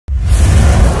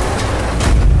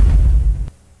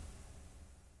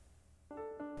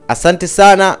Asante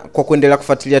sana kwa kuendelea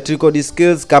kufuatilia TRICOD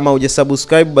SKILLS. Kama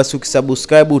hujasubscribe basi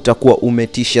ukisubscribe utakuwa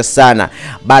umetisha sana.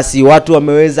 Basi watu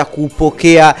wameweza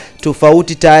kupokea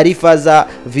tofauti taarifa za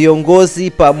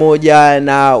viongozi pamoja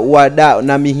na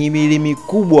na mihimili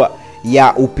mikubwa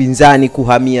ya upinzani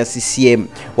kuhamia CCM.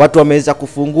 Watu wameweza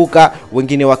kufunguka,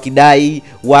 wengine wakidai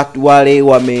watu wale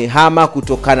wamehama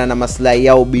kutokana na maslahi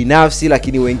yao binafsi,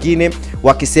 lakini wengine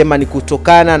wakisema ni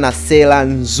kutokana na sera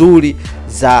nzuri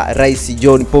za Rais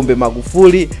John Pombe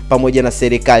Magufuli pamoja na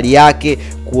serikali yake,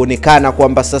 kuonekana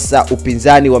kwamba sasa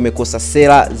upinzani wamekosa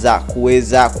sera za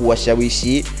kuweza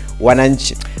kuwashawishi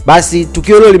wananchi. Basi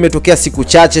tukio hilo limetokea siku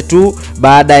chache tu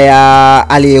baada ya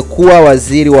aliyekuwa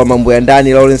waziri wa mambo ya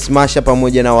ndani Lawrence Masha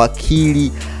pamoja na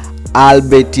wakili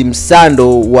Albert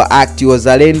Msando wa Akti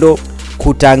Wazalendo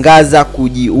kutangaza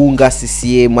kujiunga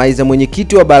CCM. Aidha,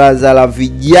 mwenyekiti wa baraza la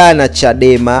vijana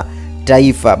Chadema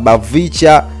Taifa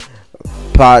Bavicha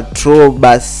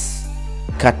Patrobas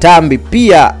Katambi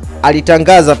pia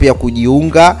alitangaza pia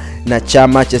kujiunga na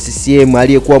chama cha CCM.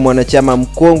 Aliyekuwa mwanachama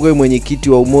mkongwe, mwenyekiti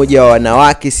wa umoja wa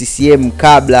wanawake CCM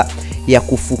kabla ya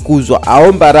kufukuzwa,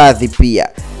 aomba radhi pia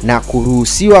na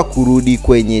kuruhusiwa kurudi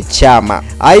kwenye chama.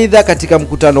 Aidha, katika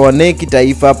mkutano wa NEC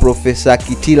Taifa, Profesa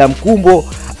Kitila Mkumbo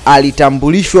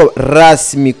alitambulishwa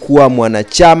rasmi kuwa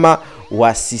mwanachama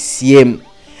wa CCM.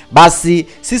 Basi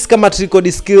sisi kama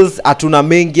TRICOD SKILLS hatuna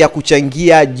mengi ya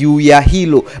kuchangia juu ya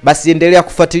hilo. Basi endelea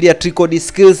kufuatilia TRICOD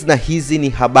SKILLS na hizi ni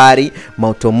habari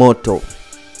moto.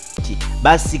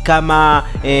 Basi kama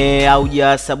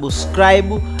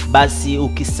haujasubscribe, basi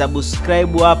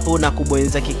ukisubscribe hapo na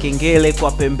kubonyeza kikengele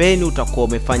kwa pembeni utakuwa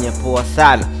umefanya poa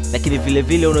sana. Lakini vile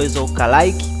vile unaweza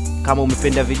ukalike kama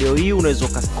umependa video hii, unaweza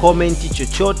ukacomment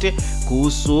chochote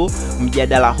kuhusu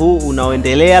mjadala huu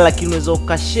unaoendelea, lakini unaweza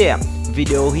ukashare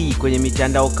video hii kwenye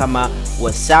mitandao kama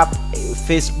WhatsApp,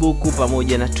 Facebook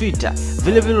pamoja na Twitter.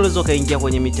 Vile vile unaweza kaingia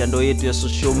kwenye mitandao yetu ya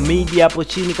social media hapo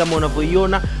chini kama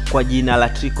unavyoiona kwa jina la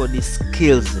TRICOD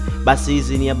SKILLS. Basi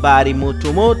hizi ni habari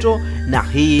moto na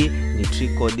hii ni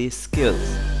TRICOD SKILLS.